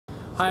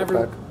Hi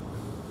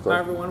Hi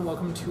everyone,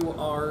 welcome to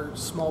our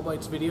Small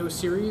Bites video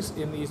series.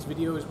 In these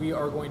videos we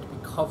are going to be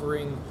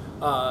covering,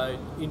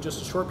 in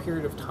just a short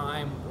period of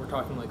time, we're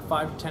talking like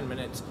 5 to 10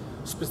 minutes,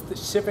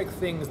 specific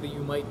things that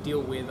you might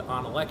deal with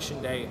on election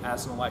day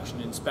as an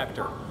election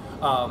inspector.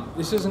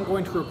 This isn't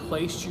going to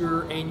replace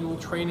your annual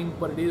training,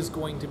 but it is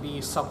going to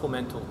be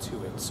supplemental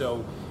to it.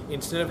 So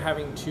instead of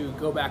having to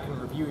go back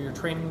and review your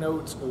training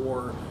notes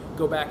or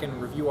go back and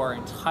review our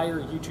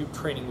entire YouTube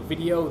training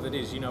video that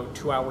is,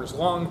 2 hours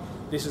long,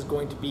 this is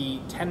going to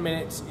be 10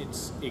 minutes.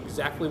 It's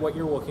exactly what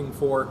you're looking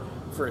for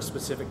a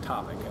specific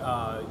topic.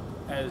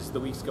 As the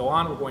weeks go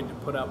on, we're going to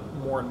put up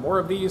more and more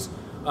of these.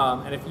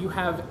 And if you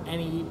have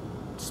any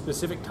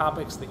specific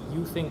topics that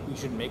you think we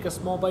should make a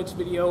Small Bites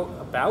video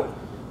about,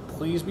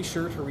 please be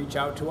sure to reach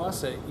out to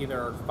us at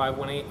either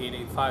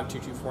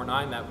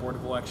 518-885-2249, that Board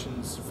of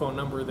Elections phone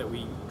number that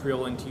we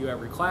drill into you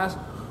every class,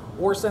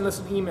 or send us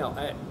an email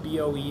at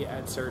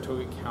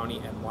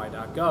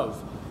boe@saratogacountyny.gov.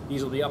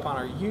 These will be up on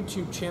our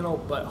YouTube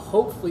channel, but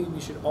hopefully we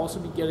should also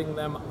be getting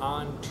them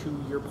onto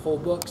your poll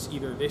books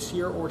either this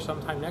year or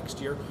sometime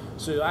next year,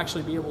 so you'll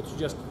actually be able to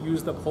just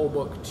use the poll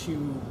book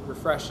to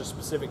refresh a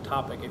specific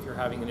topic if you're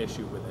having an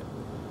issue with it.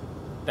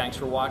 Thanks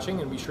for watching,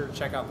 and be sure to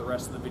check out the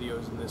rest of the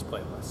videos in this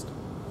playlist.